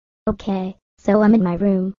Okay, so I'm in my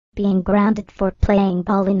room, being grounded for playing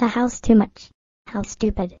ball in the house too much. How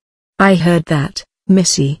stupid. I heard that,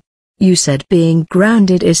 Missy. You said being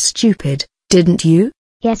grounded is stupid, didn't you?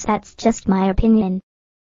 Yes, that's just my opinion.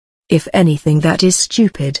 If anything that is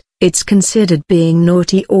stupid, it's considered being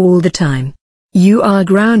naughty all the time. You are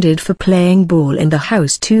grounded for playing ball in the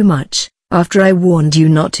house too much, after I warned you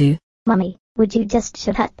not to. Mummy, would you just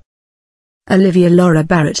shut up? Olivia Laura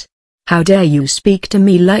Barrett. How dare you speak to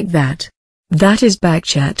me like that? That is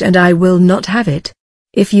backchat and I will not have it.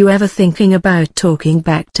 If you ever thinking about talking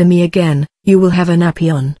back to me again, you will have a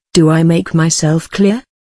nappy on. Do I make myself clear?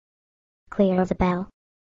 Clear as a bell.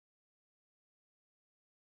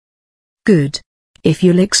 Good. If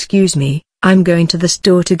you'll excuse me, I'm going to the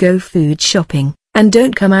store to go food shopping, and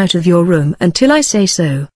don't come out of your room until I say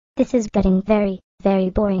so. This is getting very, very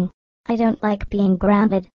boring. I don't like being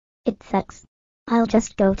grounded. It sucks. I'll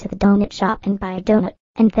just go to the donut shop and buy a donut,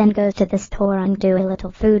 and then go to the store and do a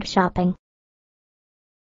little food shopping.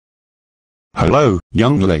 Hello,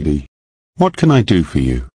 young lady. What can I do for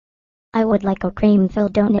you? I would like a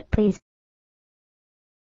cream-filled donut, please.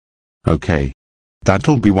 Okay.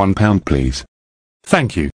 That'll be £1, please.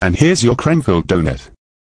 Thank you, and here's your cream-filled donut.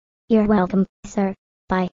 You're welcome, sir.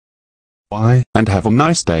 Bye. Bye, and have a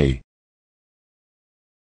nice day.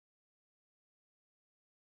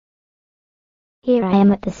 Here I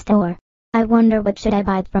am at the store. I wonder what should I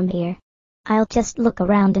buy from here. I'll just look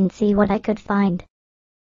around and see what I could find.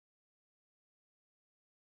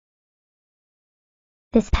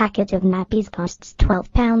 This package of nappies costs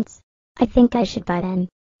 £12. I think I should buy them.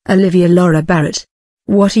 Olivia Laura Barrett.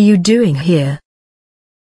 What are you doing here?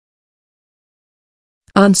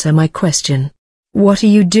 Answer my question. What are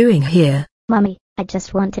you doing here? Mummy, I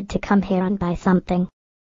just wanted to come here and buy something.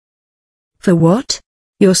 For what?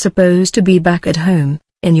 You're supposed to be back at home,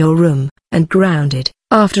 in your room, and grounded,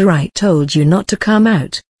 after I told you not to come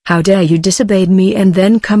out. How dare you disobeyed me and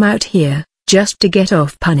then come out here, just to get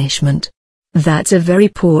off punishment. That's a very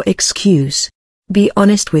poor excuse. Be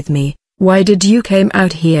honest with me, why did you came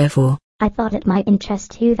out here for? I thought it might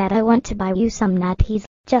interest you that I want to buy you some nappies,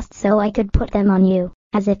 just so I could put them on you,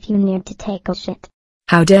 as if you need to take a shit.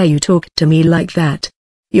 How dare you talk to me like that?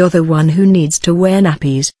 You're the one who needs to wear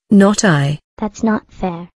nappies, not I. That's not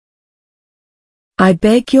fair. I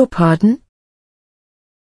beg your pardon?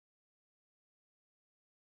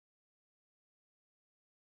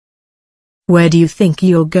 Where do you think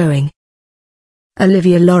you're going?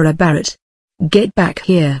 Olivia Laura Barrett. Get back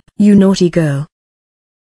here, you naughty girl.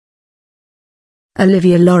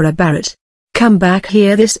 Olivia Laura Barrett. Come back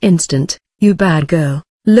here this instant, you bad girl.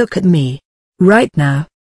 Look at me. Right now.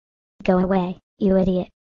 Go away, you idiot.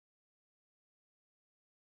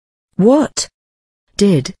 What?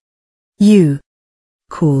 Did you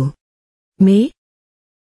call me?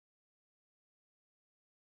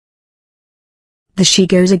 There she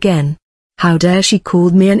goes again. How dare she call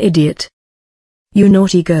me an idiot? You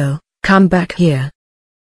naughty girl, come back here.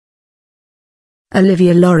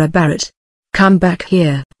 Olivia Laura Barrett. Come back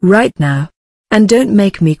here, right now. And don't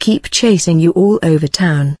make me keep chasing you all over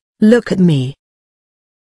town. Look at me.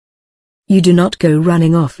 You do not go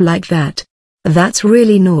running off like that. That's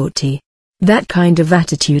really naughty. That kind of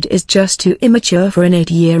attitude is just too immature for an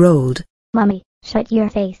 8-year-old. Mummy, shut your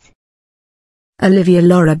face. Olivia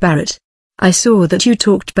Laura Barrett. I saw that you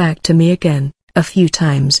talked back to me again, a few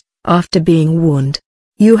times, after being warned.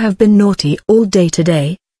 You have been naughty all day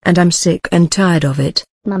today, and I'm sick and tired of it.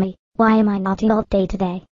 Mummy, why am I naughty all day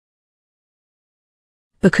today?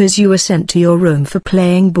 Because you were sent to your room for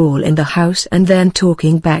playing ball in the house and then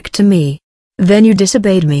talking back to me. Then you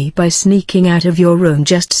disobeyed me by sneaking out of your room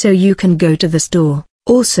just so you can go to the store.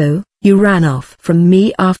 Also, you ran off from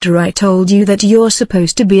me after I told you that you're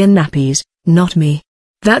supposed to be in nappies, not me.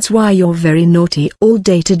 That's why you're very naughty all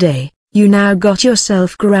day today. You now got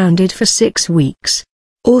yourself grounded for 6 weeks.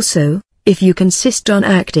 Also, if you consist on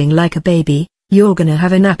acting like a baby, you're gonna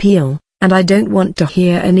have a nappy on, and I don't want to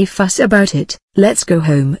hear any fuss about it. Let's go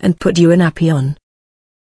home and put you a nappy on.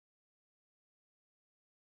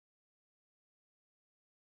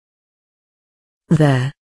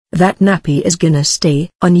 There. That nappy is gonna stay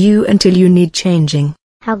on you until you need changing.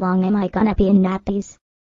 How long am I gonna be in nappies?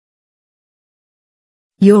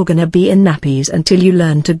 You're gonna be in nappies until you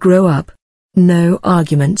learn to grow up. No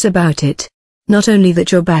arguments about it. Not only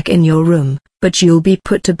that you're back in your room, but you'll be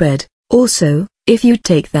put to bed. Also, if you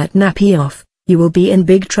take that nappy off, you will be in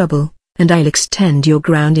big trouble, and I'll extend your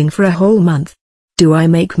grounding for a whole month. Do I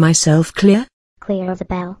make myself clear? Clear as a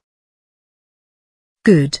bell.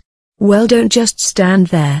 Good. Well, don't just stand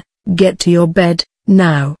there. Get to your bed,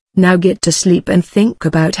 now. Now get to sleep and think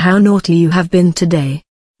about how naughty you have been today.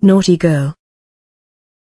 Naughty girl.